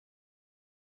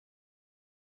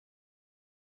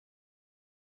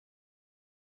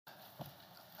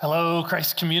Hello,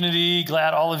 Christ community.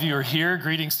 Glad all of you are here.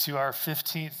 Greetings to our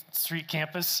 15th Street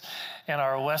campus and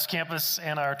our West campus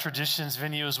and our Traditions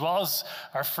venue, as well as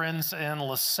our friends in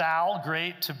LaSalle.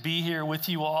 Great to be here with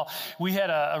you all. We had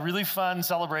a really fun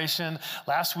celebration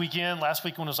last weekend. Last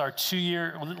weekend was our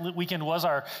two-year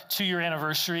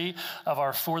anniversary of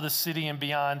our For the City and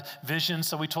Beyond vision.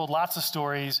 So we told lots of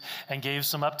stories and gave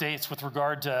some updates with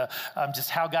regard to just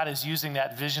how God is using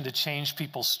that vision to change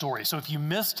people's stories. So if you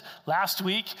missed last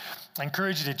week, I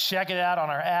encourage you to check it out on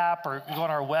our app or go on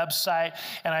our website.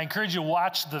 And I encourage you to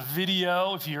watch the video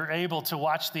if you're able to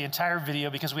watch the entire video,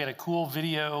 because we had a cool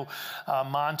video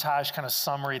montage kind of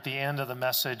summary at the end of the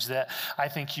message that I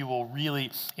think you will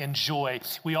really enjoy.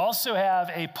 We also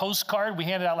have a postcard we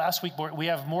handed out last week. We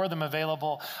have more of them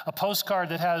available. A postcard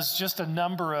that has just a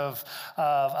number of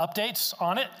updates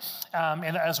on it,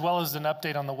 and as well as an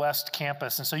update on the West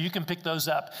campus. And so you can pick those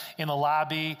up in the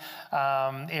lobby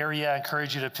area. I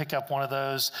encourage you to pick up one of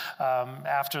those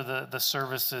after the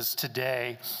services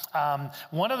today.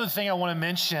 One other thing I want to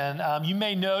mention, you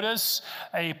may notice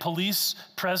a police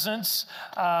presence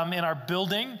in our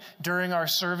building during our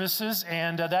services,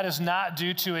 and that is not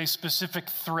due to a specific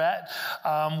threat.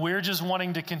 We're just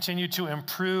wanting to continue to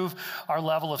improve our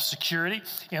level of security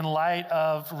in light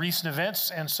of recent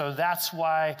events, and so that's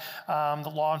why the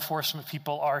law enforcement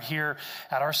people are here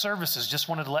at our services. Just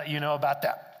wanted to let you know about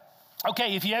that.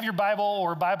 Okay, if you have your Bible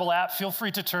or Bible app, feel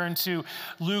free to turn to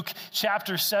Luke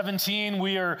chapter 17.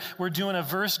 We're doing a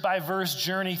verse-by-verse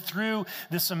journey through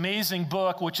this amazing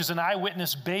book, which is an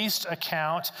eyewitness-based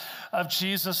account of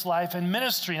Jesus' life and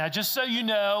ministry. Now, just so you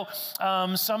know,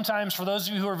 sometimes for those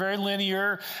of you who are very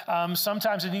linear,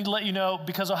 sometimes I need to let you know,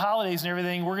 because of holidays and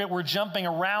everything, we're jumping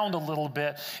around a little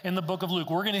bit in the book of Luke.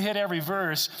 We're going to hit every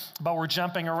verse, but we're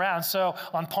jumping around. So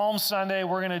on Palm Sunday,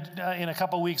 we're going to, in a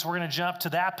couple weeks, we're going to jump to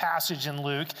that passage in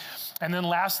Luke. And then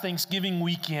last Thanksgiving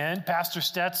weekend, Pastor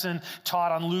Stetson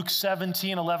taught on Luke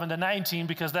 17, 11 to 19,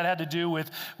 because that had to do with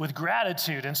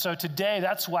gratitude. And so today,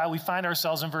 that's why we find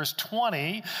ourselves in verse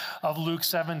 20 of Luke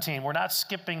 17. We're not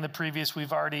skipping the previous,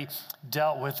 we've already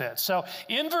dealt with it. So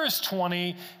in verse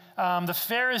 20, the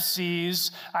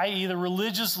Pharisees, i.e. the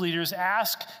religious leaders,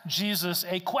 ask Jesus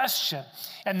a question.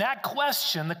 And that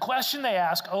question, the question they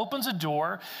ask, opens a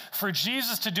door for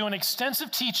Jesus to do an extensive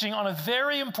teaching on a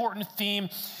very important theme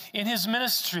in his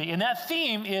ministry. And that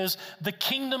theme is the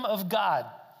kingdom of God.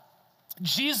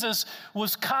 Jesus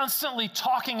was constantly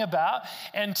talking about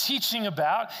and teaching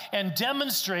about and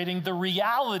demonstrating the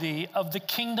reality of the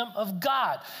kingdom of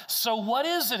God. So what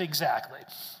is it exactly?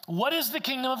 What is the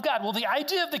kingdom of God? Well, the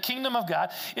idea of the kingdom of God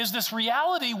is this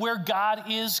reality where God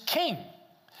is king.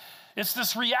 It's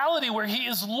this reality where he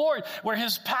is Lord, where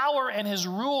his power and his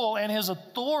rule and his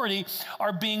authority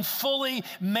are being fully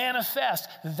manifest.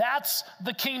 That's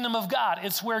the kingdom of God.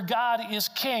 It's where God is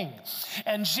king.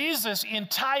 And Jesus'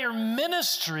 entire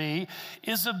ministry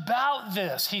is about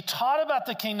this. He taught about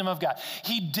the kingdom of God.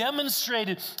 He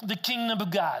demonstrated the kingdom of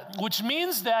God, which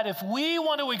means that if we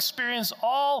want to experience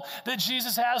all that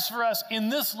Jesus has for us in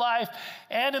this life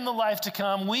and in the life to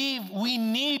come, we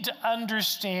need to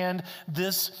understand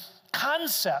this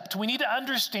concept. We need to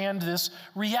understand this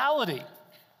reality.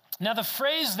 Now, the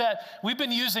phrase that we've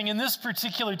been using in this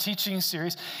particular teaching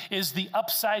series is the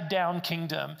upside down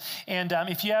kingdom. And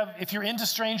if you're into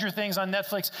Stranger Things on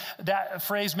Netflix, that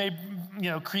phrase may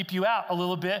creep you out a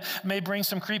little bit, may bring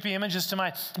some creepy images to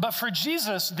mind. But for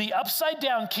Jesus, the upside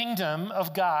down kingdom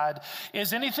of God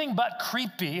is anything but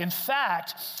creepy. In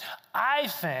fact, I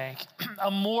think a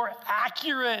more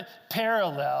accurate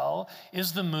parallel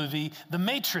is the movie The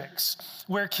Matrix,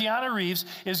 where Keanu Reeves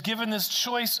is given this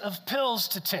choice of pills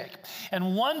to take.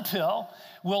 And one pill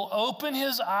will open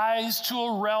his eyes to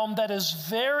a realm that is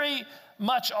very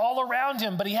much all around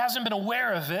him, but he hasn't been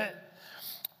aware of it.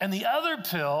 And the other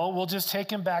pill will just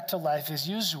take him back to life as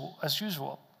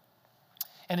usual.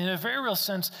 And in a very real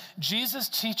sense, Jesus'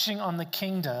 teaching on the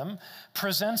kingdom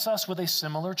presents us with a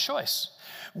similar choice.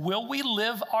 Will we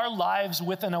live our lives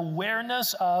with an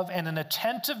awareness of and an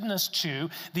attentiveness to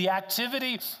the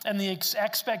activity and the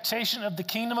expectation of the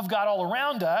kingdom of God all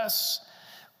around us,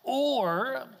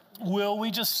 or will we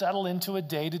just settle into a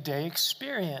day-to-day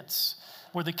experience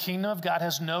where the kingdom of God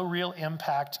has no real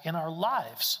impact in our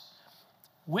lives?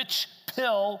 Which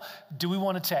pill do we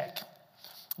want to take?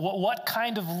 What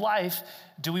kind of life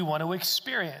do we want to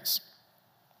experience?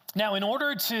 Now, in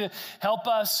order to help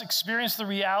us experience the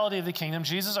reality of the kingdom,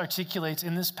 Jesus articulates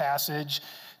in this passage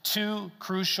two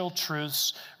crucial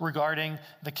truths regarding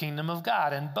the kingdom of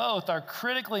God, and both are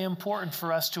critically important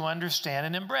for us to understand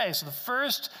and embrace. So the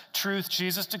first truth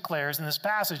Jesus declares in this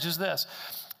passage is this: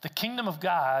 the kingdom of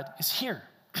God is here.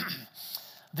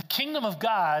 The kingdom of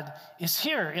God is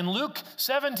here. In Luke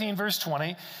 17, verse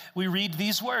 20, we read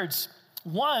these words.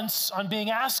 Once, on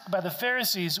being asked by the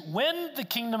Pharisees when the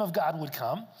kingdom of God would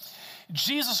come,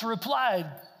 Jesus replied,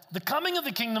 "The coming of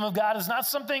the kingdom of God is not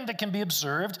something that can be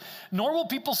observed, nor will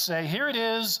people say, 'Here it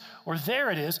is,' or 'There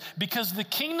it is,' because the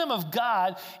kingdom of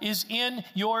God is in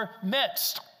your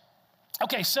midst."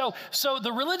 Okay, so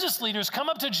the religious leaders come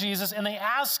up to Jesus and they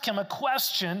ask him a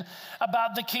question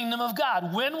about the kingdom of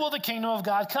God. When will the kingdom of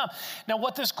God come? Now,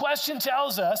 what this question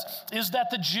tells us is that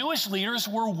the Jewish leaders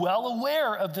were well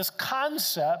aware of this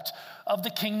concept of the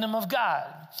kingdom of God.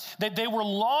 They were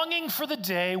longing for the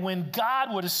day when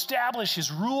God would establish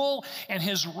his rule and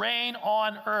his reign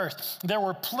on earth. There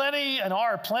were plenty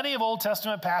of Old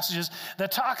Testament passages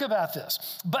that talk about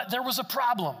this. But there was a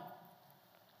problem.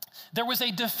 There was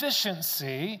a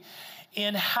deficiency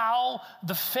in how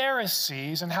the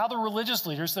Pharisees and how the religious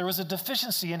leaders, there was a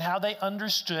deficiency in how they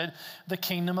understood the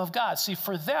kingdom of God. See,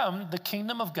 for them, the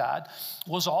kingdom of God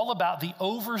was all about the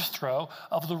overthrow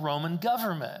of the Roman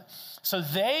government. So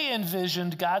they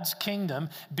envisioned God's kingdom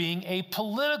being a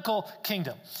political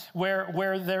kingdom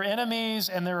where their enemies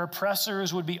and their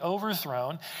oppressors would be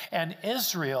overthrown and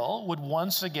Israel would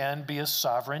once again be a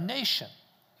sovereign nation.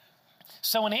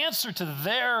 So in answer to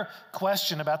their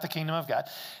question about the kingdom of God,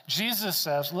 Jesus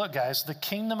says, look, guys, the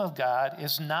kingdom of God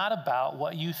is not about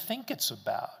what you think it's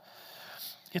about.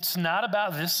 It's not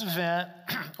about this event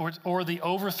or the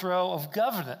overthrow of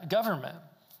government.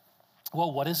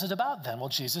 Well, what is it about then? Well,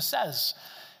 Jesus says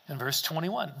in verse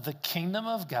 21, the kingdom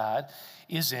of God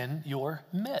is in your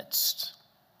midst.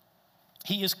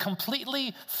 He is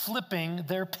completely flipping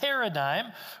their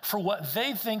paradigm for what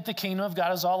they think the kingdom of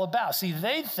God is all about. See,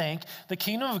 they think the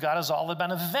kingdom of God is all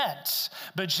about events.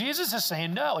 But Jesus is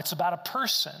saying, no, it's about a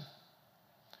person.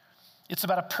 It's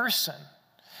about a person.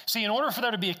 See, in order for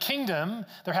there to be a kingdom,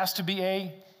 there has to be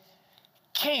a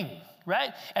king,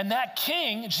 right? And that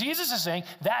king, Jesus is saying,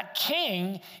 that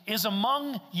king is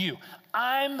among you.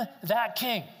 I'm that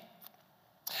king.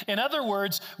 In other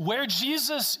words, where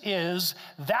Jesus is,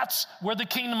 that's where the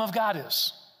kingdom of God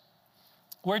is.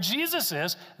 Where Jesus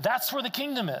is, that's where the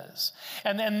kingdom is.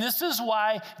 And this is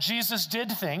why Jesus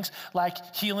did things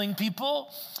like healing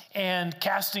people and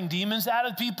casting demons out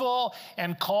of people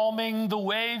and calming the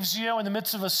waves, in the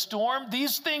midst of a storm.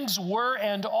 These things were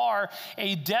and are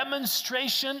a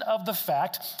demonstration of the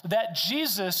fact that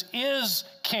Jesus is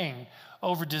king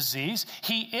over disease.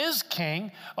 He is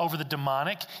king over the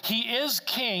demonic. He is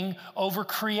king over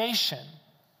creation.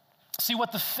 See,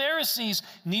 what the Pharisees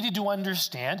needed to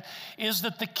understand is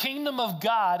that the kingdom of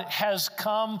God has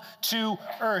come to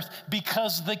earth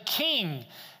because the king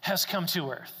has come to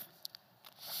earth.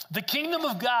 The kingdom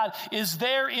of God is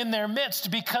there in their midst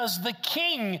because the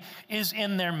king is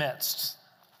in their midst.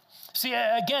 See,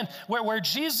 again, where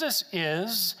Jesus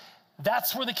is,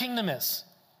 that's where the kingdom is.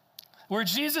 Where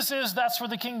Jesus is, that's where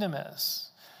the kingdom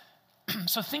is.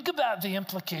 So think about the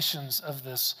implications of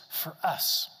this for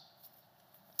us.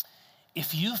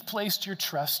 If you've placed your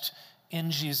trust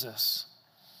in Jesus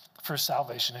for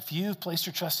salvation, if you've placed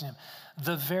your trust in him,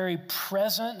 the very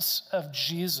presence of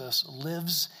Jesus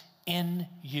lives in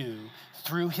you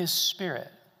through his Spirit.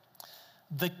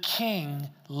 The King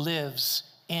lives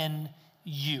in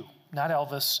you. Not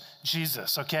Elvis,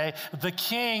 Jesus, okay? The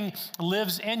King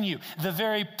lives in you. The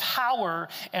very power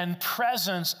and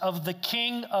presence of the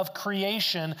King of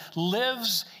creation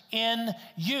lives in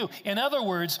you. In other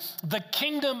words, the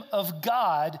kingdom of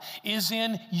God is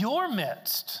in your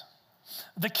midst.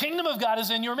 The kingdom of God is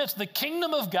in your midst. The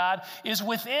kingdom of God is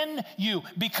within you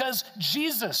because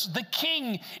Jesus, the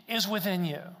King, is within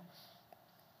you.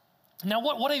 Now,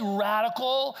 what a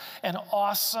radical and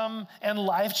awesome and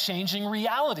life-changing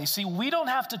reality. See, we don't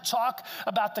have to talk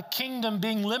about the kingdom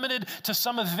being limited to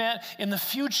some event in the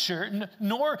future,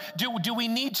 nor do we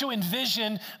need to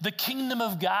envision the kingdom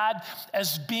of God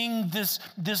as being this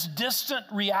distant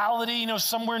reality,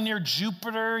 somewhere near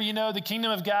Jupiter. The kingdom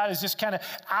of God is just kind of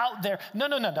out there. No.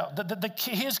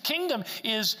 His kingdom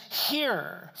is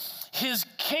here. His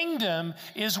kingdom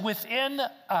is within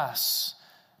us.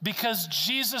 Because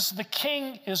Jesus, the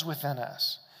King, is within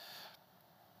us.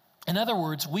 In other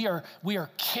words, we are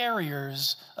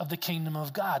carriers of the kingdom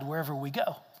of God wherever we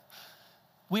go.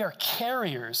 We are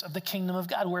carriers of the kingdom of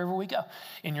God wherever we go.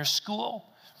 In your school,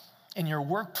 in your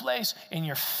workplace, in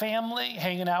your family,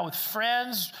 hanging out with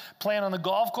friends, playing on the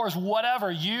golf course,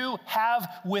 whatever, you have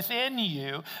within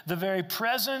you the very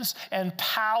presence and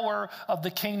power of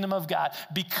the kingdom of God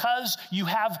because you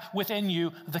have within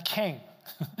you the King.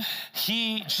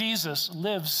 Jesus,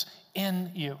 lives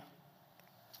in you.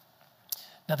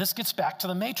 Now, this gets back to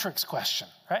the matrix question,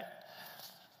 right?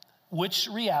 which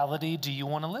reality do you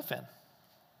want to live in?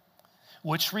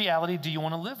 Which reality do you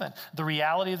want to live in? The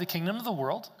reality of the kingdom of the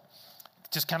world,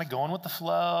 just kind of going with the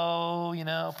flow,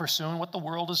 pursuing what the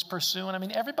world is pursuing. I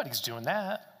mean, everybody's doing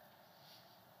that.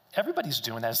 Everybody's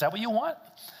doing that. Is that what you want?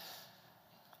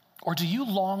 Or do you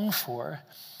long for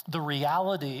the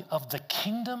reality of the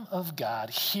kingdom of God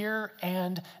here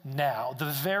and now, the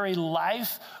very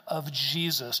life of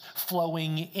Jesus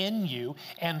flowing in you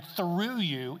and through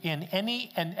you in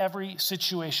any and every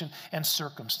situation and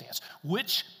circumstance?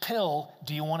 Which pill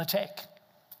do you want to take?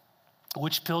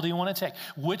 Which pill do you want to take?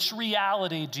 Which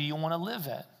reality do you want to live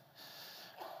in?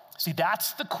 See,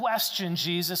 that's the question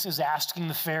Jesus is asking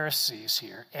the Pharisees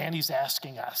here, and he's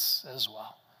asking us as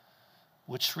well.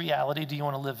 Which reality do you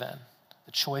want to live in?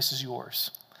 The choice is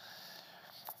yours.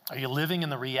 Are you living in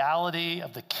the reality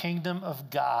of the kingdom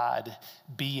of God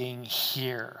being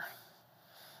here?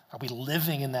 Are we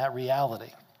living in that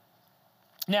reality?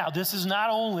 Now, this is not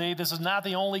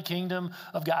the only kingdom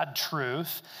of God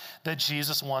truth that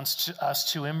Jesus wants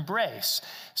us to embrace.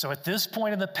 So at this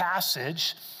point in the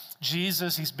passage,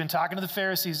 Jesus, he's been talking to the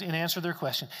Pharisees and answered their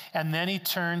question. And then he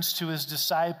turns to his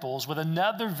disciples with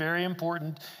another very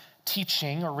important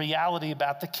teaching or reality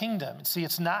about the kingdom. See,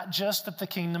 it's not just that the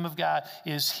kingdom of God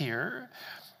is here,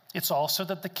 it's also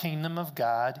that the kingdom of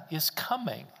God is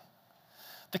coming.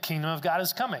 The kingdom of God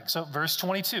is coming. So verse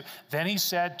 22, then he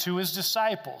said to his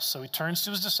disciples, so he turns to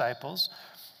his disciples,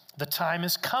 the time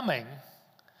is coming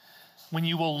when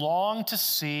you will long to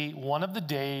see one of the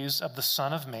days of the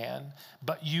Son of Man,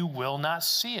 but you will not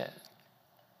see it.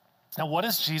 Now, what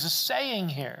is Jesus saying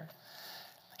here?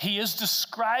 He is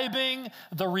describing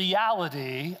the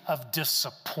reality of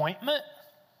disappointment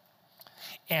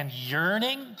and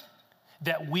yearning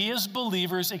that we as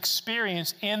believers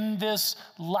experience in this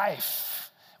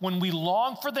life when we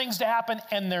long for things to happen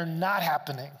and they're not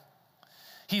happening.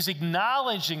 He's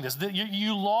acknowledging this, that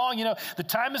you long, the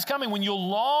time is coming when you'll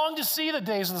long to see the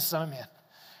days of the Son of Man.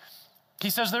 He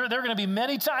says there are going to be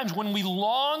many times when we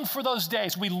long for those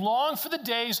days. We long for the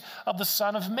days of the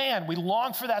Son of Man. We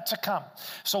long for that to come.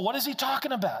 So what is he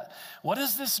talking about? What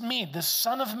does this mean, this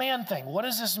Son of Man thing? What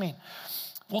does this mean?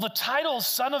 Well, the title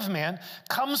Son of Man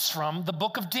comes from the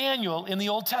book of Daniel in the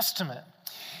Old Testament.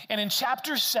 And in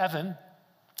chapter 7,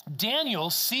 Daniel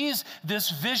sees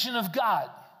this vision of God,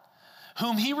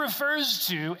 whom he refers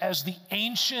to as the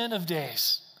Ancient of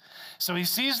Days. So he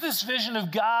sees this vision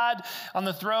of God on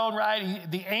the throne, right?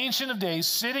 The Ancient of Days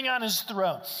sitting on his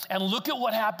throne. And look at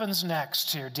what happens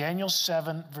next here. Daniel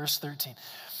 7, verse 13.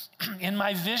 In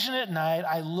my vision at night,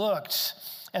 I looked,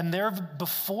 and there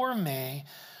before me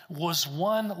was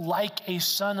one like a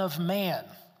son of man,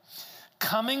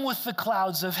 coming with the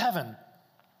clouds of heaven.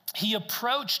 He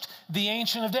approached the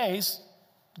Ancient of Days,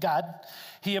 God.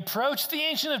 He approached the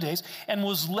Ancient of Days and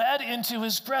was led into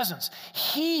his presence.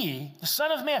 He, the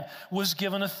Son of Man, was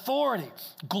given authority,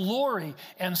 glory,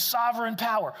 and sovereign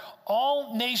power.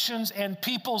 All nations and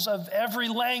peoples of every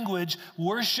language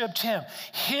worshiped him.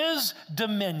 His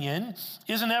dominion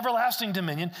is an everlasting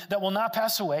dominion that will not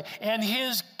pass away, and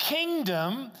his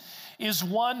kingdom is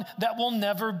one that will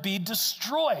never be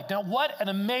destroyed. Now, what an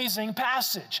amazing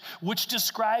passage, which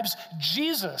describes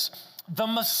Jesus, the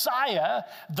Messiah,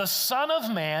 the Son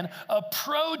of Man,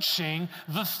 approaching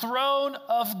the throne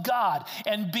of God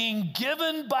and being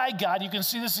given by God. You can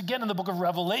see this again in the book of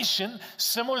Revelation.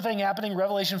 Similar thing happening in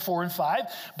Revelation 4 and 5.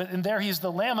 But in there, he's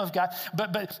the Lamb of God.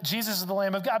 But Jesus is the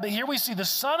Lamb of God. But here we see the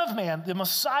Son of Man, the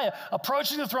Messiah,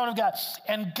 approaching the throne of God.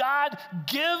 And God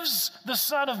gives the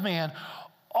Son of Man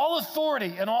all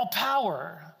authority and all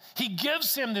power. He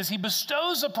gives him this. He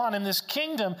bestows upon him this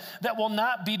kingdom that will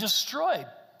not be destroyed.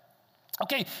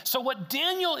 Okay, so what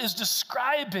Daniel is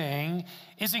describing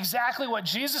is exactly what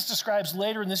Jesus describes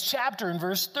later in this chapter in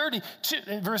verse 30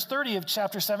 of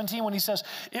chapter 17 when he says,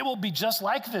 it will be just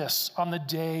like this on the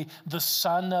day the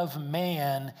Son of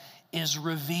Man is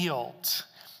revealed.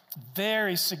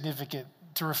 Very significant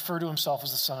to refer to himself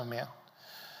as the Son of Man.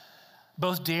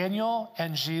 Both Daniel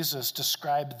and Jesus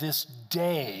describe this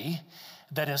day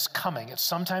that is coming. It's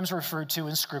sometimes referred to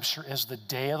in Scripture as the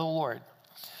day of the Lord.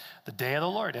 The day of the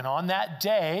Lord. And on that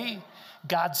day,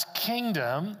 God's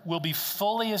kingdom will be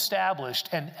fully established,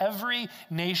 and every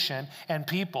nation and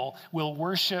people will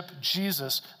worship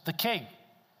Jesus the King.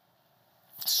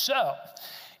 So,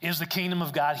 is the kingdom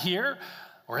of God here,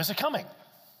 or is it coming?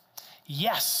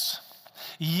 Yes.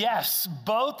 Yes,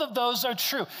 both of those are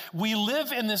true. We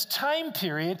live in this time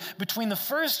period between the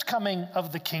first coming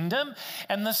of the kingdom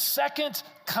and the second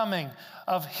coming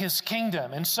of his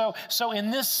kingdom. And so in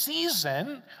this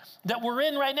season that we're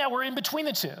in right now, we're in between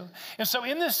the two. And so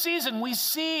in this season, we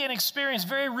see and experience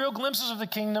very real glimpses of the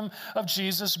kingdom of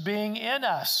Jesus being in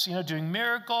us, doing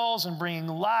miracles and bringing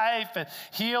life and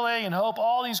healing and hope,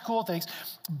 all these cool things.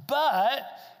 But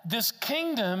this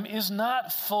kingdom is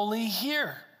not fully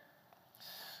here.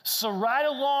 So right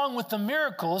along with the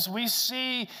miracles, we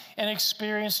see and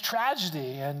experience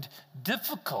tragedy and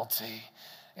difficulty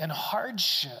and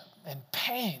hardship and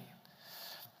pain.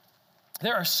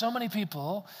 There are so many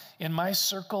people in my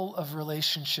circle of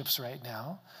relationships right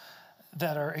now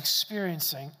that are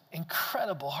experiencing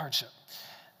incredible hardship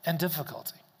and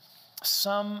difficulty.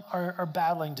 Some are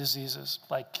battling diseases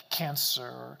like cancer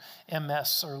or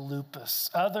MS or lupus.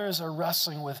 Others are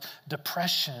wrestling with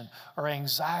depression or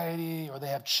anxiety, or they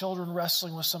have children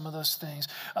wrestling with some of those things.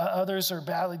 Others are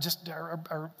battling, just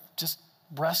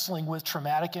wrestling with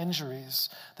traumatic injuries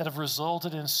that have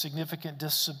resulted in significant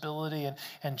disability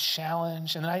and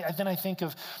challenge. And then I think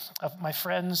of my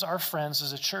friends, our friends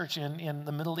as a church in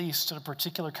the Middle East, in a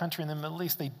particular country in the Middle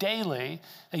East. They daily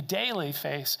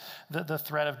face the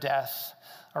threat of death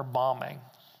or bombing.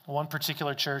 One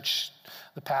particular church,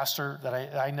 the pastor that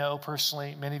I know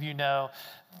personally, many of you know,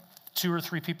 2 or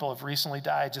 3 people have recently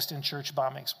died just in church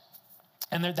bombings.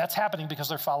 And that's happening because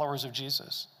they're followers of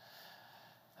Jesus.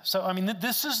 So,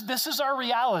 this is our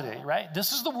reality, right?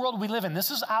 This is the world we live in. This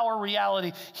is our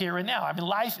reality here and now.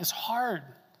 Life is hard.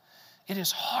 It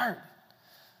is hard.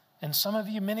 And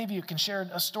many of you can share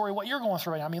a story what you're going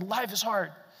through right now. Life is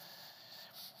hard.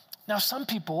 Now, some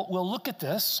people will look at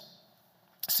this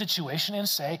situation and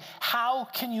say, how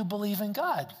can you believe in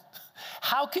God?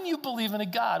 How can you believe in a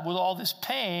God with all this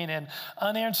pain and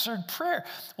unanswered prayer?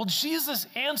 Well, Jesus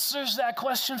answers that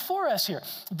question for us here.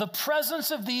 The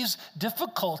presence of these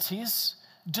difficulties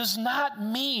does not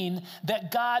mean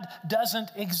that God doesn't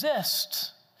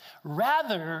exist.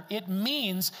 Rather, it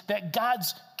means that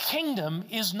God's kingdom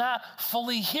is not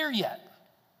fully here yet.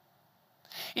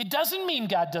 It doesn't mean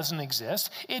God doesn't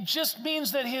exist. It just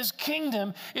means that his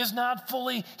kingdom is not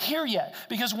fully here yet.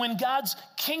 Because when God's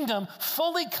kingdom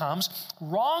fully comes,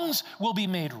 wrongs will be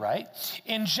made right,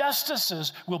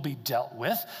 injustices will be dealt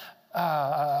with,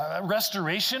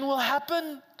 restoration will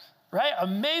happen, right?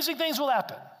 Amazing things will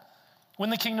happen when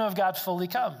the kingdom of God fully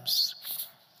comes.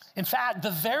 In fact,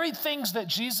 the very things that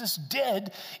Jesus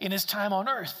did in his time on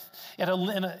earth, in a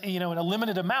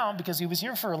limited amount, because he was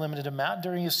here for a limited amount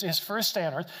during his first stay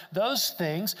on earth, those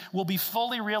things will be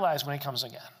fully realized when he comes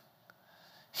again.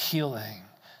 Healing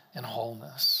and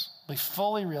wholeness will be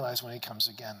fully realized when he comes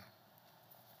again.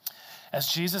 As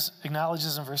Jesus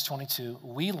acknowledges in verse 22,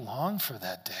 we long for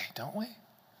that day, don't we?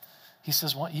 He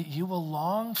says, you will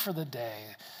long for the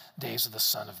days of the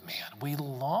Son of Man. We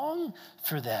long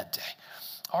for that day.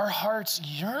 Our hearts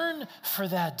yearn for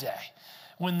that day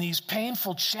when these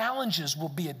painful challenges will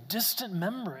be a distant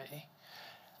memory,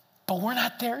 but we're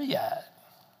not there yet.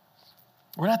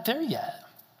 We're not there yet.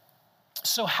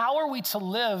 So how are we to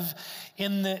live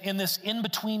in this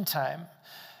in-between time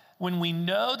when we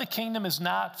know the kingdom is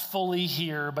not fully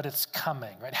here, but it's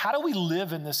coming, right? How do we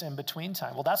live in this in-between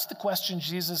time? Well, that's the question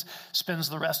Jesus spends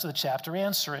the rest of the chapter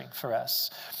answering for us.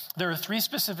 There are 3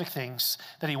 specific things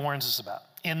that he warns us about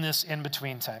in this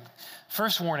in-between time.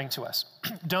 First warning to us,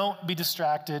 don't be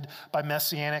distracted by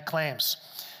messianic claims.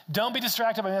 Don't be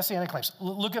distracted by messianic claims.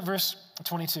 Look at verse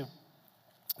 22.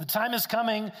 The time is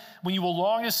coming when you will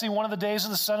long to see one of the days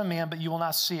of the Son of Man, but you will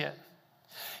not see it.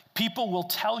 People will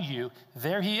tell you,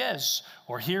 there he is,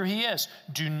 or here he is.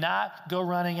 Do not go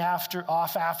running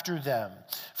off after them.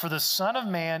 For the Son of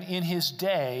Man in his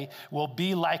day will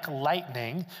be like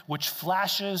lightning, which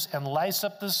flashes and lights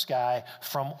up the sky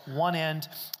from one end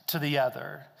to the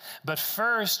other. But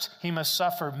first he must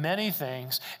suffer many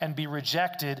things and be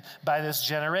rejected by this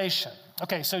generation.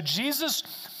 Okay, so Jesus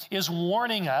is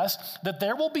warning us that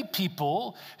there will be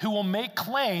people who will make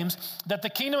claims that the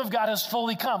kingdom of God has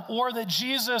fully come or that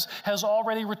Jesus has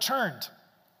already returned.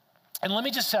 And let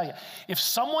me just tell you, if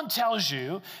someone tells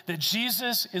you that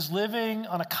Jesus is living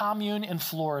on a commune in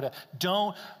Florida,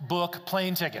 don't book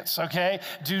plane tickets, okay?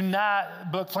 Do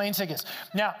not book plane tickets.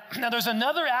 Now there's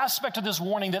another aspect of this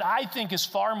warning that I think is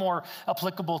far more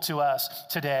applicable to us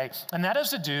today, and that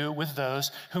has to do with those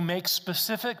who make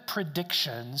specific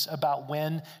predictions about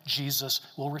when Jesus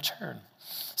will return.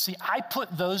 See, I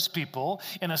put those people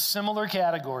in a similar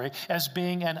category as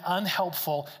being an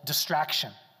unhelpful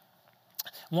distraction.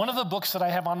 One of the books that I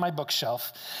have on my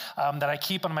bookshelf, that I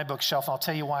keep on my bookshelf, I'll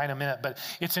tell you why in a minute, but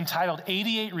it's entitled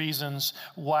 88 Reasons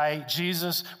Why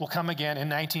Jesus Will Come Again in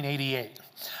 1988.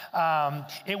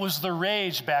 It was the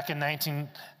rage back in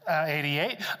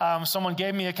 1988. Someone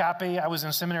gave me a copy. I was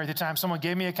in seminary at the time. Someone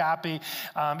gave me a copy,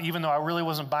 even though I really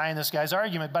wasn't buying this guy's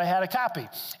argument, but I had a copy.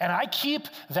 And I keep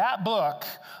that book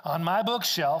on my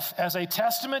bookshelf as a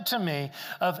testament to me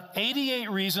of 88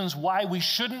 reasons why we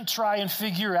shouldn't try and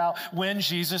figure out when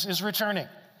Jesus is returning.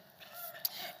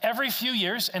 Every few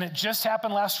years, and it just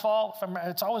happened last fall,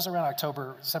 it's always around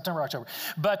September, October,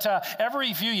 but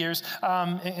every few years,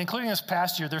 including this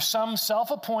past year, there's some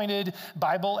self-appointed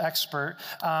Bible expert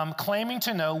claiming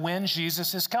to know when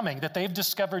Jesus is coming, that they've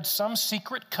discovered some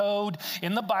secret code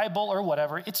in the Bible or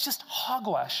whatever. It's just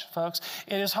hogwash, folks.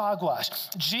 It is hogwash.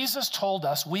 Jesus told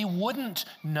us we wouldn't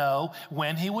know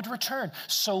when he would return.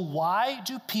 So why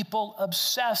do people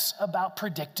obsess about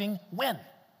predicting when?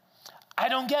 I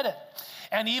don't get it.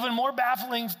 And even more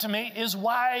baffling to me is,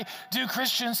 why do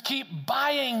Christians keep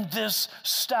buying this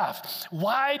stuff?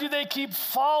 Why do they keep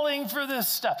falling for this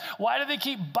stuff? Why do they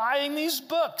keep buying these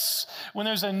books when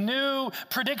there's a new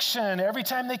prediction every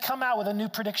time they come out with a new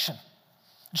prediction?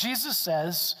 Jesus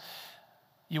says,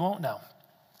 you won't know.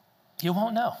 You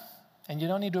won't know. And you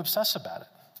don't need to obsess about it.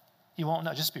 You won't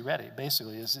know. Just be ready,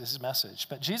 basically, is his message.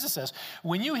 But Jesus says,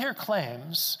 when you hear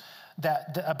claims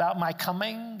that about my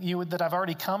coming, that I've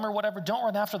already come or whatever, don't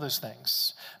run after those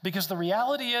things. Because the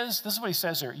reality is, this is what he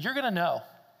says here, you're going to know.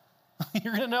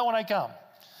 You're going to know when I come.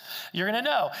 You're going to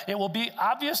know. It will be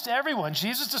obvious to everyone.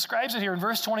 Jesus describes it here in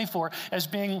verse 24 as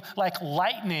being like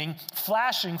lightning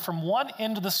flashing from one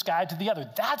end of the sky to the other.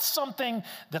 That's something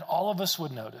that all of us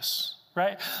would notice.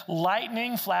 Right?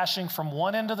 Lightning flashing from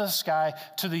one end of the sky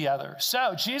to the other.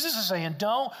 So Jesus is saying,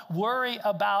 don't worry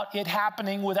about it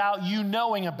happening without you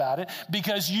knowing about it,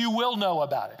 because you will know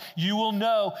about it. You will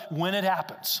know when it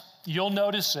happens. You'll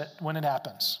notice it when it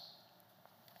happens.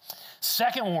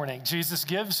 Second warning Jesus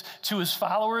gives to his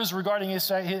followers regarding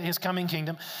his coming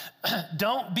kingdom: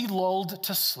 don't be lulled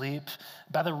to sleep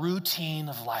by the routine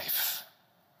of life.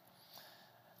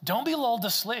 Don't be lulled to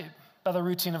sleep by the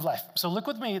routine of life. So look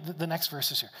with me at the next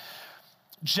verses here.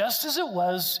 Just as it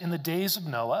was in the days of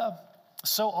Noah,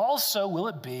 so also will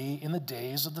it be in the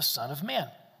days of the Son of Man.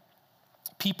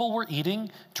 People were eating,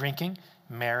 drinking,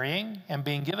 marrying, and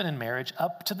being given in marriage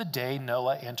up to the day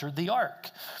Noah entered the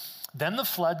ark. Then the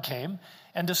flood came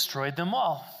and destroyed them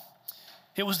all.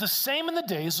 It was the same in the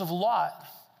days of Lot.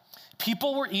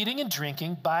 People were eating and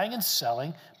drinking, buying and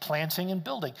selling, planting and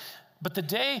building. But the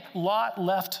day Lot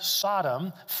left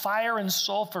Sodom, fire and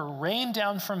sulfur rained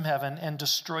down from heaven and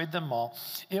destroyed them all.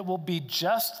 It will be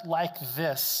just like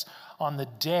this on the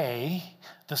day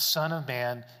the Son of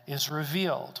Man is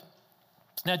revealed.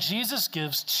 Now, Jesus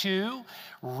gives two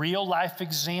real-life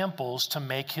examples to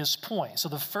make his point. So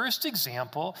the first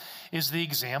example is the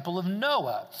example of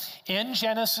Noah. In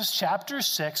Genesis chapter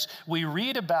 6, we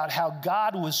read about how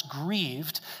God was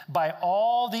grieved by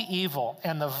all the evil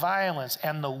and the violence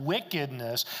and the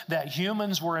wickedness that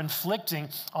humans were inflicting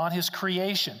on his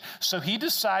creation. So he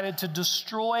decided to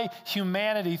destroy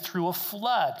humanity through a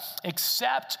flood,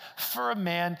 except for a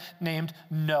man named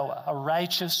Noah, a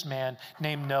righteous man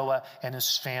named Noah and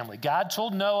his family. God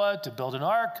told Noah to build an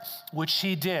ark, which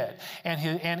he did, and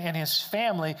his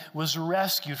family was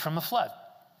rescued from the flood.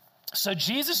 So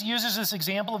Jesus uses this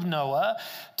example of Noah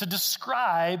to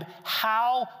describe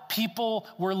how people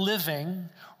were living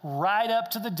right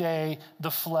up to the day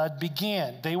the flood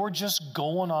began. They were just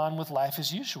going on with life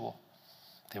as usual.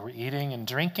 They were eating and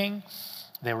drinking.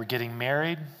 They were getting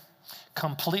married,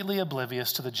 completely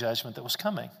oblivious to the judgment that was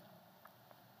coming.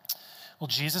 Well,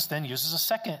 Jesus then uses a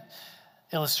second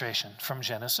illustration from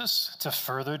Genesis to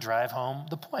further drive home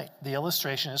the point. The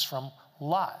illustration is from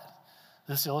Lot.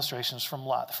 This illustration is from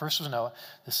Lot. The first was Noah.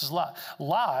 This is Lot.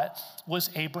 Lot was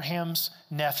Abraham's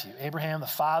nephew. Abraham, the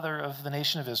father of the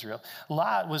nation of Israel.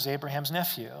 Lot was Abraham's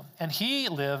nephew, and he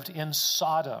lived in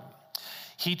Sodom.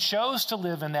 He chose to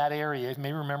live in that area. You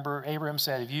may remember Abraham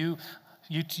said, if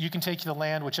you can take the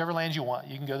land, whichever land you want.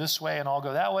 You can go this way and I'll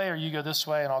go that way, or you go this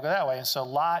way and I'll go that way. And so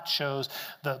Lot chose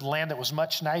the land that was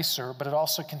much nicer, but it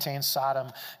also contained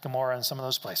Sodom, Gomorrah, and some of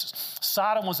those places.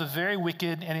 Sodom was a very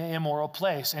wicked and immoral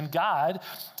place. And God,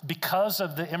 because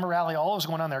of the immorality, all that was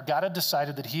going on there, God had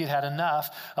decided that he had had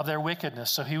enough of their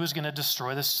wickedness. So he was going to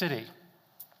destroy the city.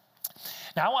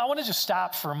 Now, I want to just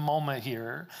stop for a moment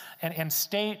here and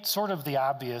state sort of the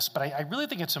obvious, but I really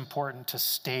think it's important to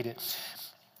state it.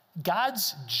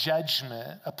 God's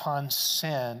judgment upon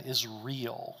sin is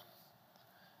real.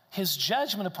 His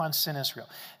judgment upon sin is real.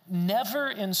 Never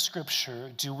in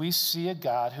Scripture do we see a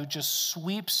God who just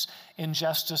sweeps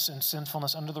injustice and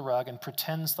sinfulness under the rug and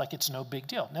pretends like it's no big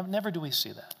deal. Never do we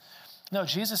see that. No,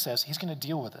 Jesus says he's going to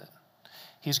deal with it.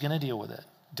 He's going to deal with it.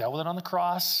 Dealt with it on the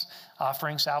cross,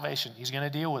 offering salvation. He's going to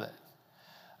deal with it.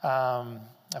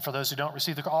 For those who don't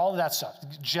receive all of that stuff,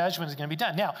 judgment is going to be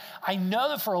done. Now, I know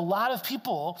that for a lot of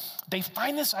people, they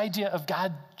find this idea of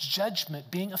God's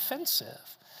judgment being offensive.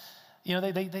 You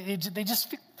know, they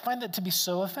just find it to be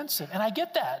so offensive. And I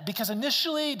get that, because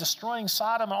initially destroying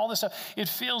Sodom and all this stuff, it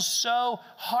feels so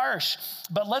harsh.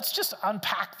 But let's just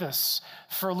unpack this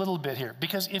for a little bit here.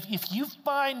 Because if you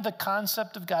find the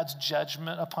concept of God's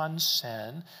judgment upon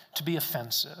sin to be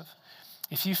offensive,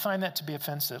 if you find that to be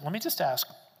offensive, let me just ask,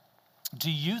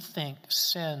 do you think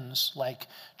sins like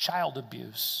child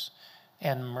abuse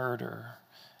and murder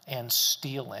and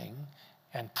stealing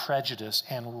and prejudice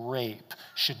and rape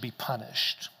should be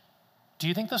punished? Do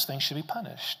you think those things should be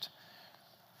punished?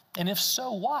 And if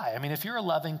so, why? I mean, if you're a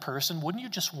loving person, wouldn't you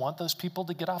just want those people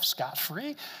to get off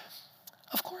scot-free?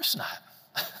 Of course not.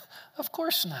 Of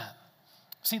course not.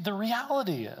 See, the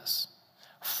reality is,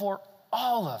 for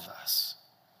all of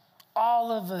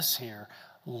us here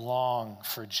long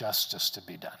for justice to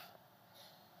be done.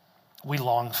 We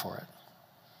long for it.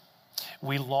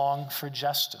 We long for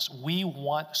justice. We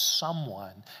want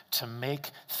someone to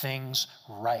make things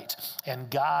right. And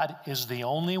God is the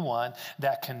only one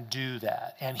that can do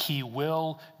that. And he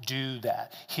will do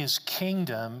that. His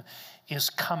kingdom is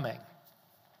coming.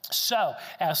 So,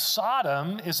 as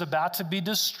Sodom is about to be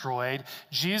destroyed,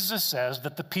 Jesus says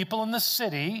that the people in the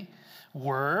city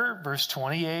were, verse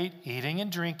 28, eating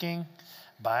and drinking,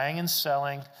 buying and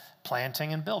selling,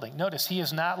 planting and building. Notice, he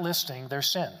is not listing their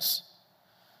sins.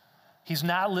 He's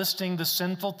not listing the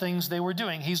sinful things they were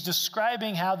doing. He's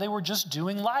describing how they were just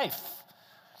doing life,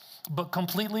 but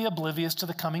completely oblivious to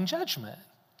the coming judgment.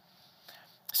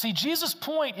 See, Jesus'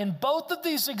 point in both of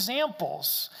these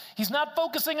examples, he's not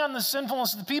focusing on the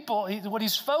sinfulness of the people. What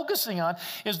he's focusing on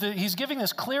is that he's giving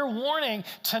this clear warning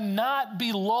to not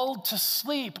be lulled to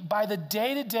sleep by the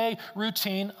day-to-day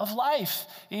routine of life.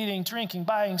 Eating, drinking,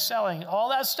 buying, selling, all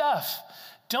that stuff.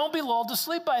 Don't be lulled to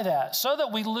sleep by that, so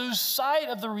that we lose sight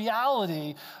of the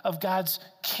reality of God's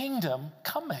kingdom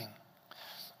coming.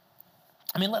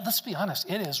 I mean, let's be honest.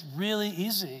 It is really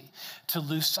easy to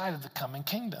lose sight of the coming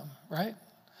kingdom, right?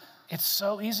 It's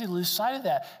so easy to lose sight of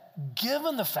that,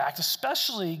 given the fact,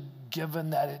 especially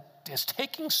given that it is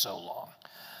taking so long.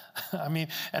 I mean,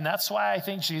 and that's why I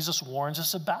think Jesus warns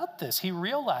us about this. He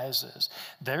realizes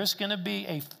there's going to be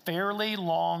a fairly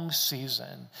long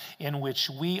season in which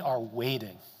we are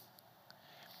waiting,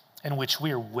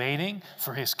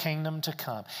 for his kingdom to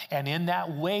come. And in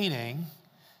that waiting,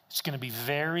 it's going to be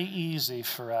very easy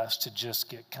for us to just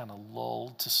get kind of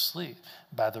lulled to sleep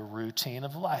by the routine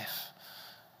of life.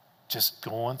 Just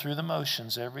going through the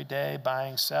motions every day,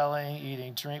 buying, selling,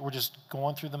 eating, drinking. We're just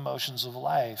going through the motions of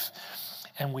life.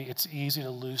 And it's easy to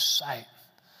lose sight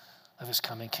of his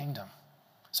coming kingdom.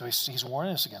 So he's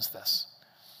warning us against this.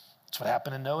 It's what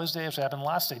happened in Noah's day. It's what happened in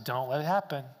Lot's day. Don't let it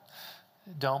happen.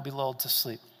 Don't be lulled to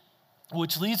sleep.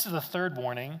 Which leads to the third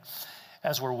warning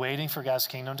as we're waiting for God's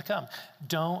kingdom to come.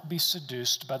 Don't be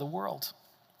seduced by the world.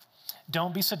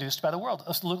 Don't be seduced by the world.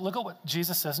 Look at what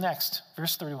Jesus says next.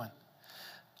 Verse 31.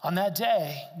 On that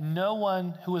day, no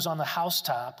one who is on the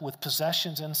housetop with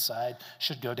possessions inside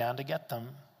should go down to get them.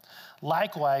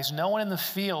 Likewise, no one in the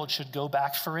field should go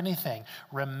back for anything.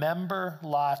 Remember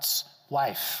Lot's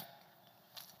wife.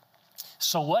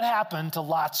 So what happened to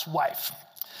Lot's wife?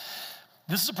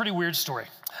 This is a pretty weird story.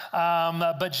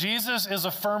 But Jesus is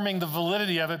affirming the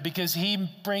validity of it because he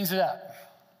brings it up.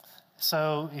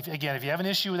 So, if you have an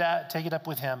issue with that, take it up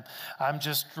with him. I'm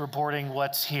just reporting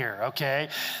what's here, okay?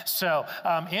 So,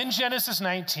 in Genesis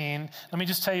 19, let me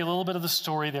just tell you a little bit of the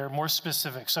story there, more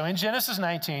specific. So, in Genesis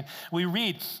 19, we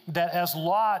read that as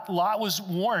Lot was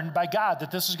warned by God that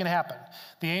this was going to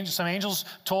happen. Some angels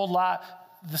told Lot,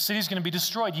 the city's going to be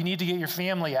destroyed. You need to get your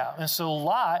family out. And so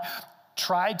Lot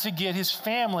tried to get his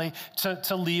family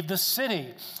to leave the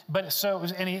city. But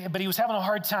he was having a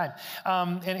hard time.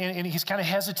 And he's kind of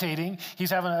hesitating. He's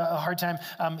having a hard time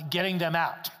getting them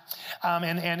out.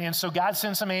 And so God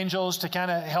sent some angels to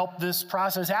kind of help this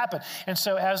process happen. And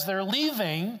so as they're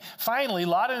leaving, finally,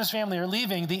 Lot and his family are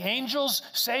leaving, the angels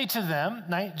say to them,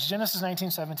 Genesis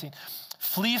 19:17,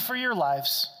 flee for your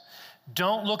lives,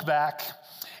 don't look back,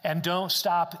 and don't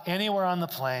stop anywhere on the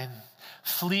plain.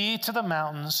 Flee to the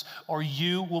mountains or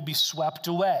you will be swept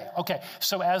away. Okay,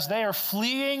 so as they are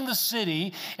fleeing the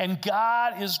city and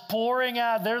God is pouring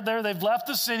out, they've left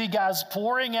the city, God's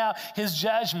pouring out his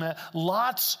judgment,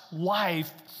 Lot's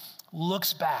wife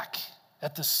looks back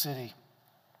at the city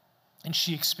and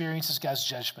she experiences God's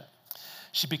judgment.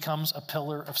 She becomes a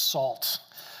pillar of salt.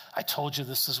 I told you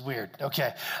this is weird.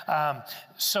 Okay,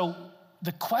 so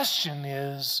the question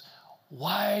is,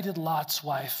 why did Lot's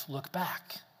wife look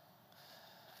back?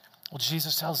 Well,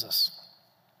 Jesus tells us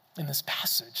in this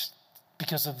passage,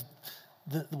 because of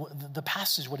the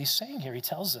passage, what he's saying here, he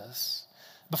tells us,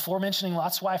 before mentioning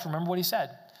Lot's wife, remember what he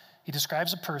said. He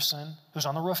describes a person who's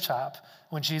on the rooftop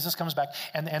when Jesus comes back,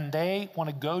 and they want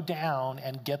to go down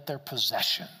and get their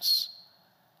possessions.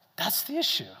 That's the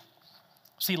issue.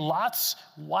 See, Lot's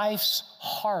wife's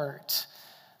heart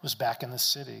was back in the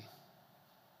city.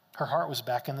 Her heart was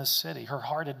back in the city. Her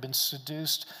heart had been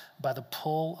seduced by the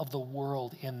pull of the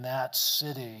world in that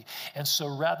city. And so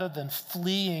rather than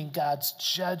fleeing God's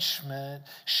judgment,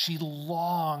 she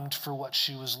longed for what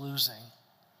she was losing.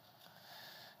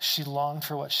 She longed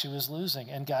for what she was losing.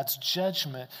 And God's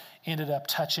judgment ended up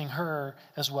touching her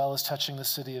as well as touching the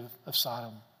city of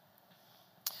Sodom.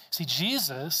 See,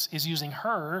 Jesus is using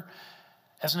her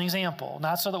as an example,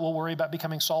 not so that we'll worry about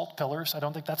becoming salt pillars. I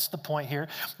don't think that's the point here.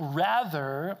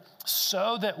 Rather,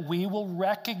 so that we will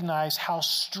recognize how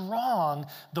strong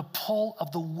the pull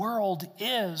of the world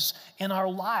is in our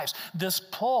lives. This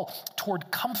pull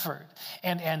toward comfort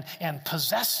and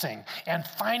possessing and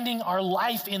finding our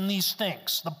life in these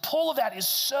things. The pull of that is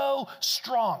so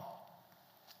strong.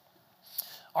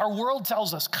 Our world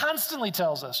tells us, constantly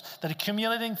tells us, that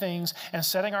accumulating things and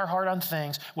setting our heart on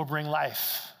things will bring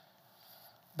life.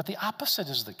 But the opposite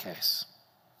is the case.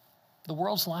 The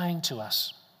world's lying to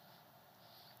us.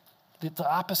 The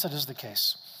opposite is the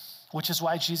case, which is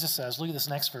why Jesus says, look at this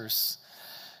next verse,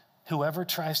 whoever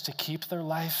tries to keep their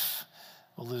life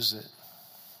will lose it.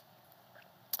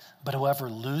 But whoever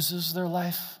loses their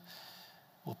life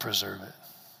will preserve it.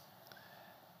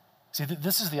 See,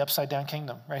 this is the upside down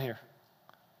kingdom right here.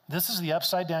 This is the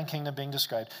upside down kingdom being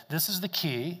described. This is the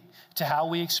key to how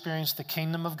we experience the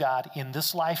kingdom of God in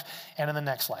this life and in the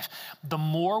next life. The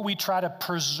more we try to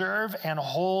preserve and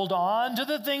hold on to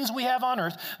the things we have on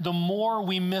earth, the more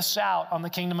we miss out on the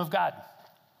kingdom of God.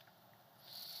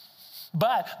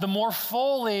 But the more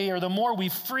fully or the more we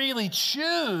freely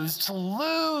choose to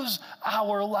lose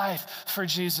our life for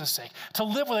Jesus' sake, to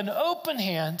live with an open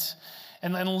hand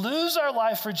and lose our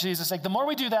life for Jesus' sake, the more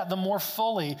we do that, the more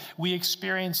fully we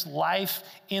experience life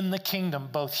in the kingdom,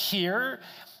 both here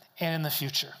and in the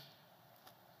future.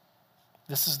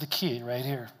 This is the key right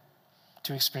here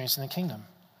to experiencing the kingdom.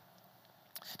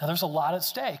 Now, there's a lot at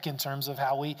stake in terms of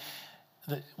how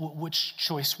which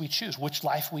choice we choose, which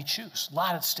life we choose. A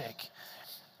lot at stake.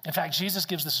 In fact, Jesus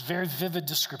gives this very vivid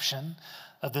description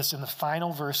of this in the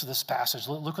final verse of this passage.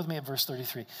 Look with me at verse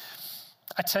 33.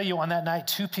 I tell you, on that night,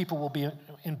 two people will be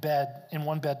in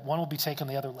one bed. One will be taken,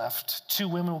 the other left. Two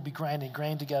women will be grinding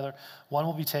grain together. One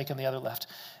will be taken, the other left.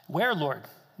 Where, Lord?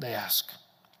 They ask.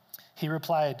 He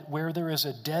replied, where there is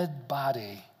a dead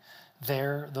body,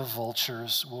 there the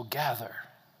vultures will gather.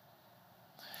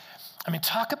 I mean,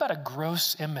 talk about a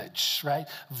gross image, right?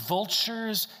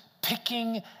 Vultures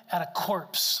picking at a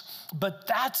corpse. But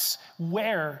that's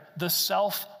where the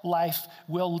self-life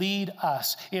will lead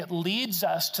us. It leads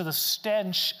us to the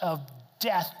stench of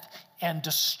death and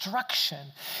destruction.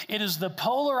 It is the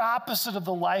polar opposite of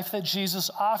the life that Jesus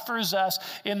offers us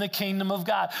in the kingdom of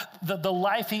God. The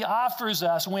life he offers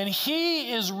us when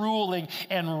he is ruling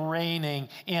and reigning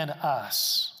in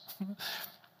us.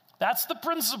 That's the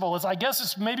principle. I guess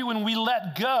it's maybe when we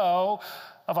let go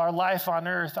of our life on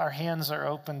earth, our hands are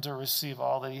open to receive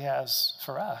all that he has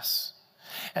for us.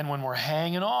 And when we're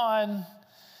hanging on,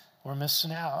 we're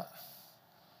missing out.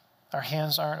 Our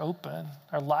hands aren't open.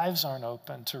 Our lives aren't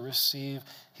open to receive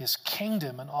his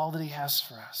kingdom and all that he has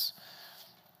for us.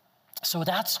 So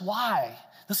that's why.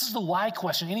 This is the why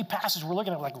question. Any passage we're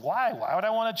looking at, like, why? Why would I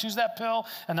want to choose that pill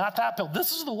and not that pill?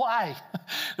 This is the why.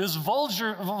 This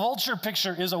vulture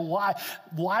picture is a why.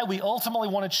 Why we ultimately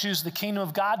want to choose the kingdom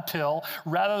of God pill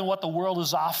rather than what the world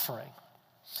is offering.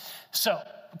 So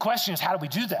the question is, how do we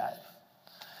do that?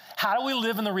 How do we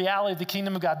live in the reality of the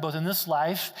kingdom of God, both in this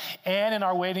life and in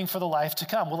our waiting for the life to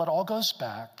come? Well, it all goes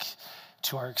back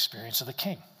to our experience of the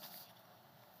King,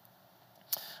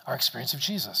 our experience of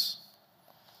Jesus.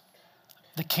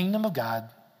 The kingdom of God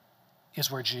is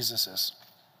where Jesus is,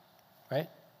 right?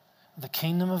 The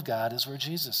kingdom of God is where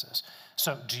Jesus is.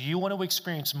 So do you want to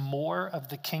experience more of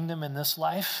the kingdom in this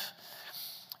life?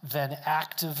 then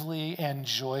actively and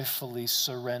joyfully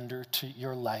surrender to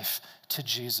your life to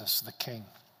Jesus, the King.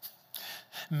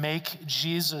 Make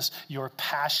Jesus your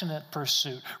passionate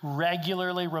pursuit.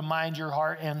 Regularly remind your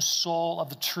heart and soul of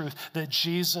the truth that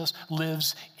Jesus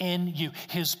lives in you.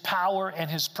 His power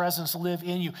and his presence live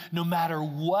in you no matter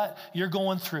what you're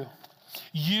going through.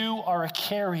 You are a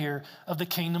carrier of the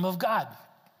kingdom of God.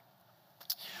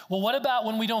 Well, what about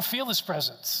when we don't feel his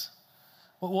presence?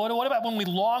 What about when we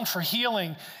long for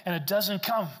healing and it doesn't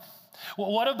come?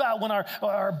 What about when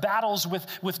our battles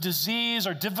with disease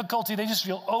or difficulty, they just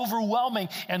feel overwhelming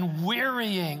and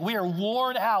wearying? We are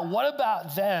worn out. What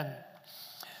about then?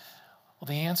 Well,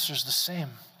 the answer is the same.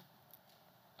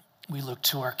 We look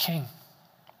to our King.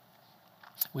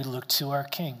 We look to our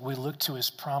King. We look to his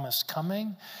promised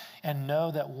coming and know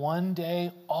that one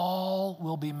day all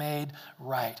will be made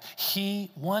right.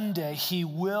 One day he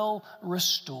will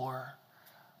restore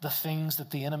the things that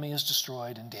the enemy has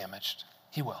destroyed and damaged.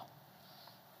 He will.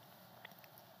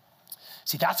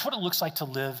 See, that's what it looks like to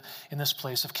live in this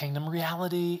place of kingdom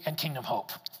reality and kingdom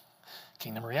hope.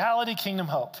 Kingdom reality, kingdom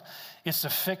hope. It's to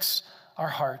fix our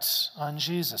hearts on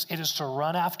Jesus. It is to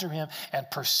run after him and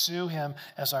pursue him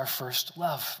as our first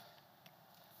love.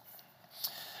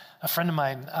 A friend of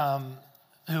mine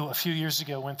who a few years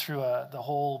ago went through the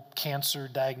whole cancer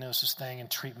diagnosis thing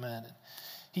and treatment,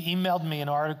 he emailed me an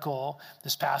article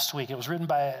this past week. It was written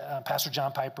by Pastor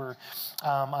John Piper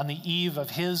on the eve of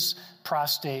his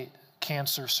prostate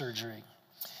cancer surgery.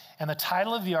 And the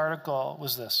title of the article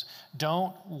was this: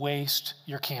 Don't Waste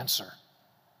Your Cancer.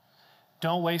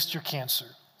 Don't waste your cancer.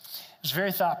 It was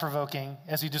very thought-provoking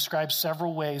as he describes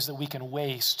several ways that we can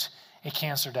waste a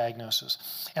cancer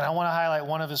diagnosis. And I want to highlight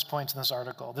one of his points in this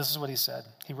article. This is what he said.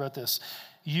 He wrote this: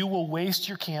 You will waste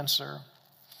your cancer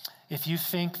if you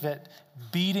think that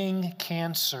beating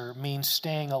cancer means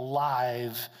staying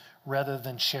alive rather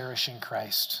than cherishing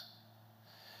Christ.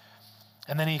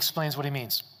 And then he explains what he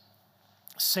means.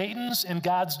 Satan's and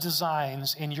God's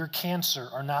designs in your cancer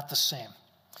are not the same.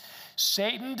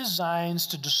 Satan designs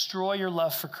to destroy your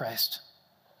love for Christ.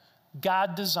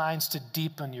 God designs to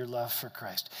deepen your love for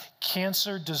Christ.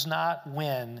 Cancer does not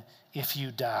win if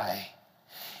you die.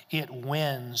 It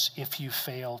wins if you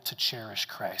fail to cherish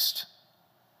Christ.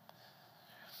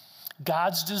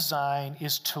 God's design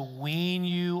is to wean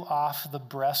you off the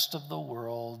breast of the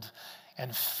world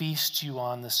and feast you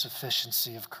on the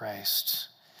sufficiency of Christ.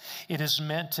 It is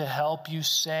meant to help you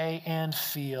say and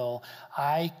feel,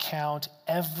 I count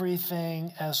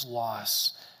everything as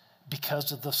loss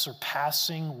because of the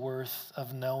surpassing worth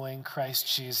of knowing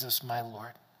Christ Jesus, my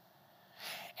Lord.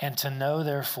 And to know,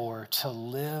 therefore, to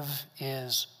live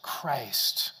is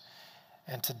Christ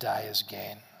and to die is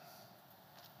gain.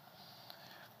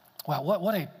 Wow,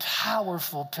 what a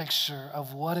powerful picture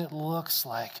of what it looks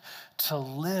like to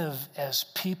live as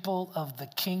people of the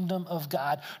kingdom of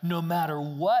God, no matter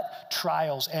what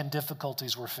trials and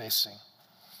difficulties we're facing.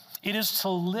 It is to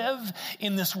live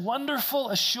in this wonderful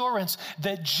assurance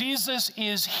that Jesus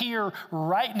is here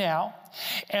right now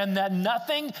and that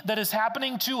nothing that is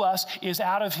happening to us is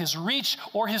out of his reach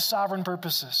or his sovereign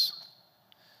purposes.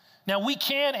 Now, we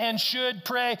can and should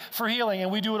pray for healing,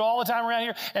 and we do it all the time around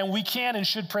here, and we can and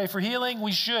should pray for healing.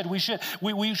 We should. We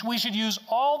should use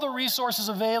all the resources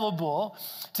available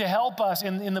to help us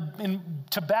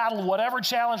to battle whatever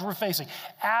challenge we're facing.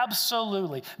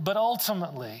 Absolutely. But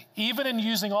ultimately, even in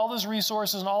using all those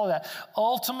resources and all of that,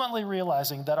 ultimately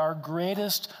realizing that our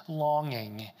greatest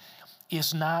longing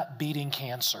is not beating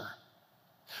cancer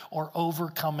or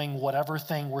overcoming whatever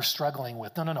thing we're struggling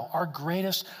with. No. Our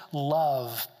greatest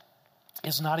love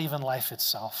is not even life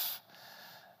itself,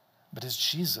 but is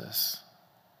Jesus.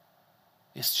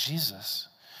 It's Jesus.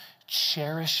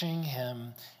 Cherishing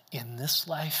him in this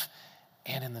life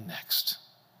and in the next.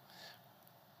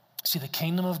 See, the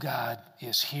kingdom of God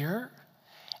is here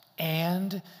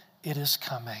and it is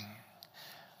coming.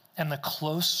 And the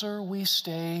closer we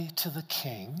stay to the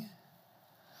King,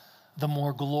 the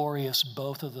more glorious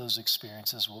both of those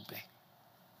experiences will be.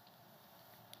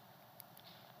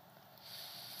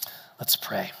 Let's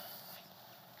pray.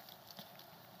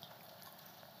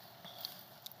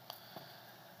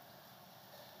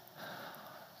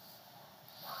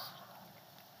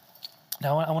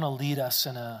 Now, I want to lead us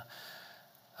in a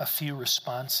few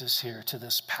responses here to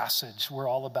this passage. We're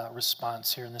all about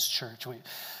response here in this church. We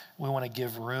want to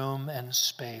give room and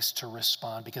space to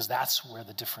respond because that's where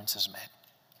the difference is made.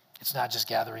 It's not just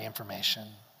gathering information.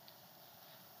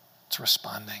 It's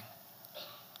responding.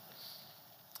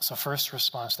 So first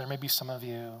response, there may be some of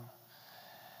you,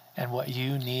 and what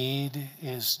you need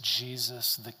is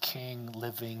Jesus, the King,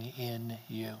 living in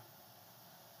you.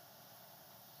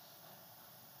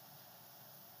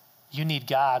 You need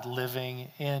God living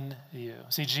in you.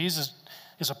 See, Jesus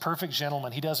is a perfect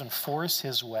gentleman. He doesn't force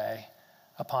his way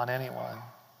upon anyone.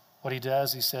 What he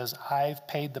does, he says, I've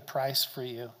paid the price for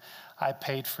you. I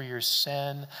paid for your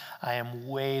sin. I am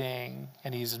waiting.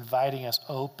 And he's inviting us,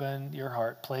 open your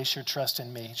heart, place your trust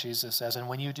in me, Jesus says. And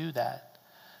when you do that,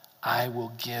 I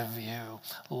will give you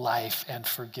life and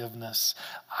forgiveness.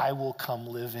 I will come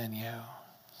live in you.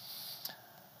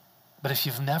 But if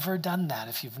you've never done that,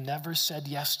 if you've never said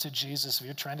yes to Jesus, if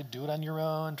you're trying to do it on your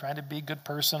own, trying to be a good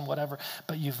person, whatever,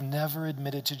 but you've never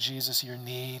admitted to Jesus your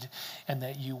need and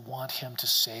that you want him to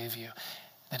save you,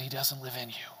 then he doesn't live in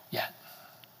you yet.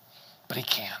 But he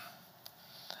can.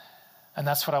 And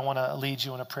that's what I want to lead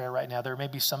you in a prayer right now. There may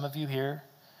be some of you here.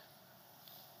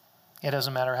 It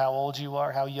doesn't matter how old you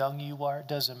are, how young you are. It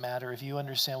doesn't matter. If you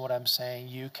understand what I'm saying,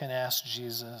 you can ask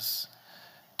Jesus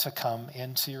to come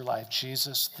into your life,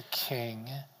 Jesus the King,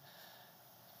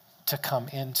 to come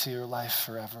into your life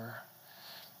forever.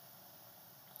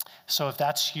 So if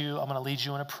that's you, I'm going to lead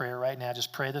you in a prayer right now.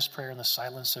 Just pray this prayer in the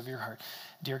silence of your heart.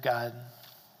 Dear God,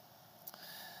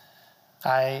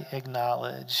 I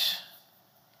acknowledge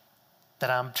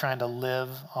that I'm trying to live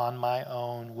on my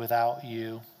own without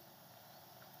you.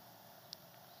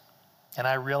 And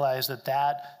I realize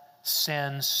that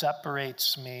sin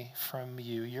separates me from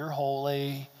you. You're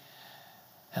holy,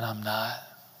 and I'm not.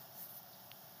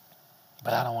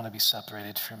 But I don't want to be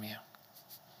separated from you.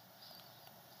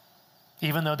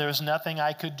 Even though there's nothing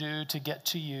I could do to get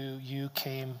to you, you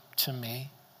came to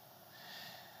me.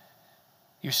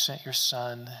 You sent your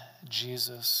son,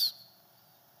 Jesus,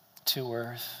 to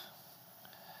earth.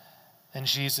 And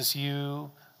Jesus, you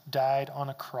died on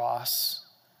a cross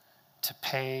to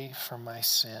pay for my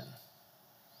sin.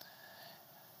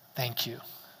 Thank you.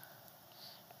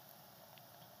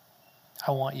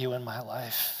 I want you in my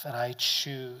life, and I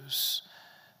choose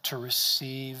to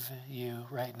receive you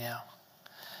right now.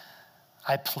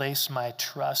 I place my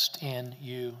trust in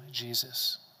you,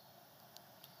 Jesus.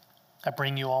 I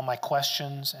bring you all my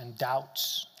questions and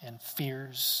doubts and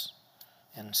fears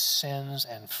and sins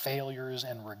and failures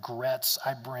and regrets.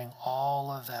 I bring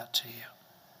all of that to you.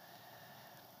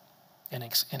 In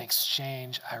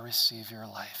exchange, I receive your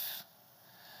life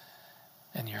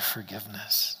and your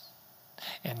forgiveness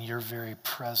and your very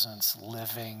presence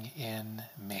living in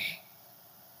me.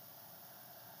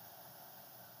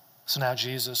 So now,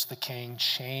 Jesus the King,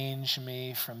 change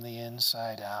me from the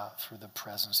inside out through the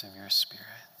presence of your Spirit.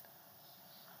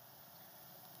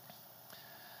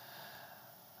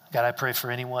 God, I pray for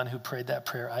anyone who prayed that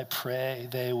prayer. I pray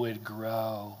they would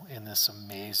grow in this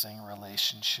amazing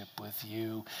relationship with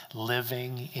you,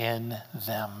 living in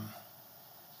them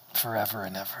forever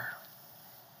and ever.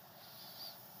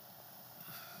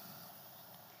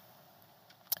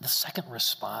 The second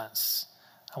response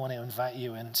I want to invite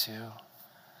you into,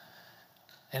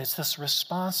 and it's this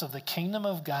response of the kingdom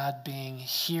of God being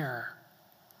here.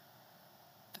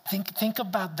 Think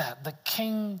about that. The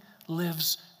King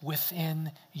lives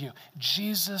within you.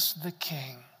 Jesus the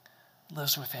King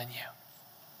lives within you.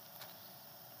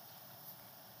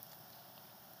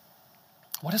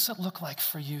 What does it look like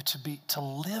for you to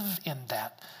live in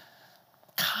that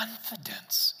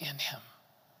confidence in him?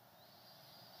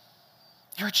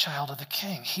 You're a child of the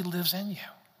King. He lives in you.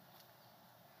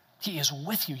 He is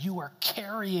with you. You are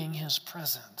carrying his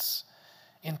presence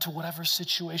into whatever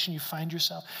situation you find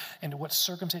yourself, into what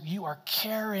circumstance. You are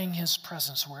carrying his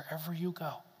presence wherever you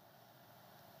go.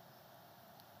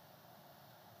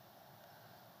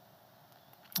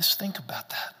 Just think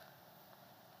about that.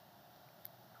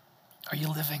 Are you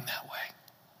living that way?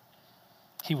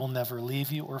 He will never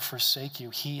leave you or forsake you.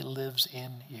 He lives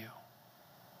in you.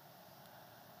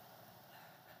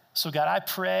 So God, I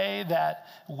pray that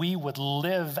we would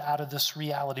live out of this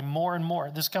reality more and more.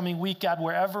 This coming week, God,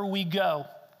 wherever we go,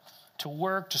 to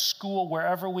work, to school,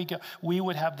 wherever we go, we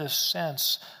would have this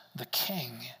sense, the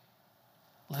King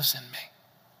lives in me.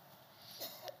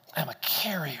 I'm a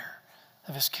carrier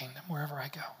of his kingdom wherever I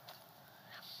go.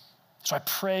 So I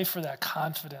pray for that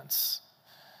confidence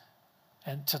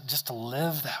and to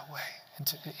live that way and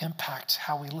to impact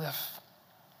how we live.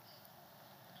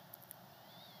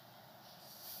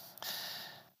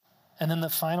 And then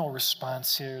the final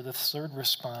response here, the third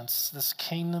response, this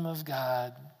kingdom of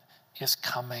God is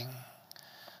coming.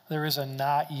 There is a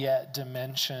not yet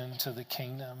dimension to the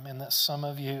kingdom, and that some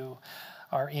of you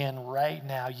are in right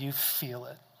now. You feel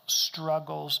it.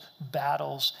 Struggles,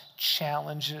 battles,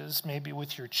 challenges, maybe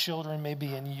with your children,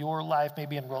 maybe in your life,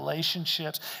 maybe in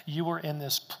relationships. You are in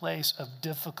this place of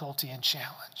difficulty and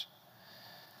challenge.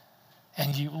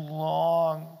 And you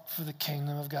long for the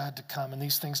kingdom of God to come and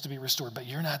these things to be restored, but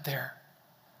you're not there.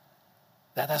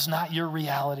 That's not your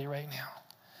reality right now.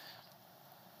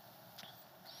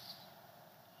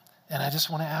 And I just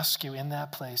want to ask you, in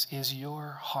that place, is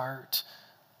your heart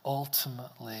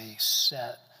ultimately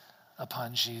set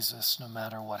upon Jesus no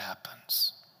matter what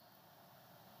happens?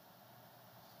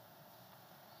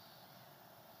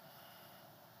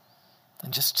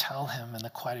 And just tell him in the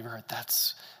quiet of your heart,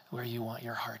 that's where you want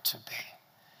your heart to be.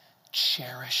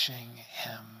 Cherishing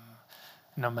him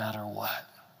no matter what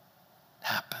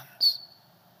happens.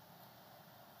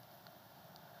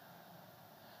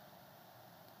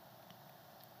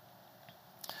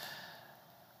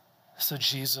 So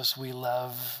Jesus, we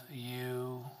love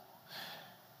you.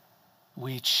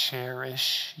 We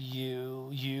cherish you.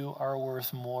 You are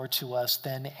worth more to us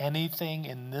than anything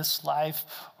in this life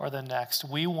or the next.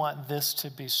 We want this to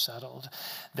be settled,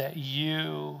 that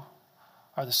you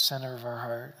are the center of our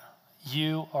heart.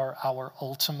 You are our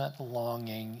ultimate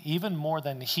longing, even more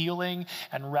than healing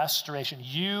and restoration.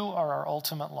 You are our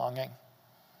ultimate longing.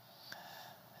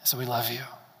 So we love you.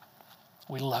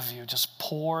 We love you. Just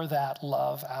pour that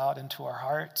love out into our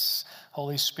hearts.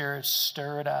 Holy Spirit,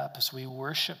 stir it up as we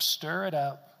worship. Stir it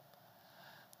up.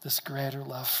 This greater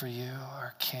love for you,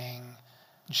 our King,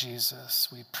 Jesus.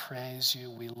 We praise you.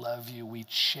 We love you. We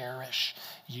cherish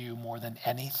you more than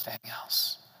anything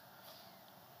else.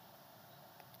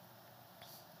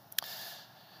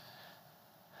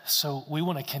 So we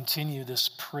want to continue this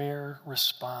prayer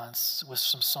response with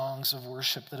some songs of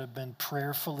worship that have been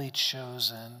prayerfully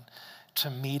chosen to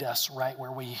meet us right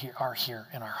where we are here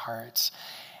in our hearts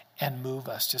and move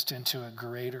us just into a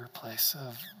greater place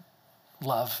of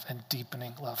love and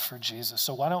deepening love for Jesus.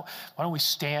 So why don't we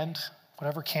stand,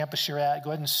 whatever campus you're at,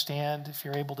 go ahead and stand if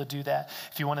you're able to do that.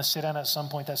 If you want to sit down at some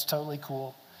point, that's totally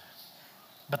cool.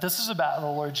 But this is about the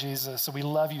Lord Jesus. So we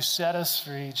love you. Set us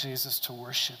free, Jesus, to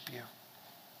worship you.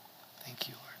 Thank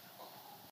you, Lord.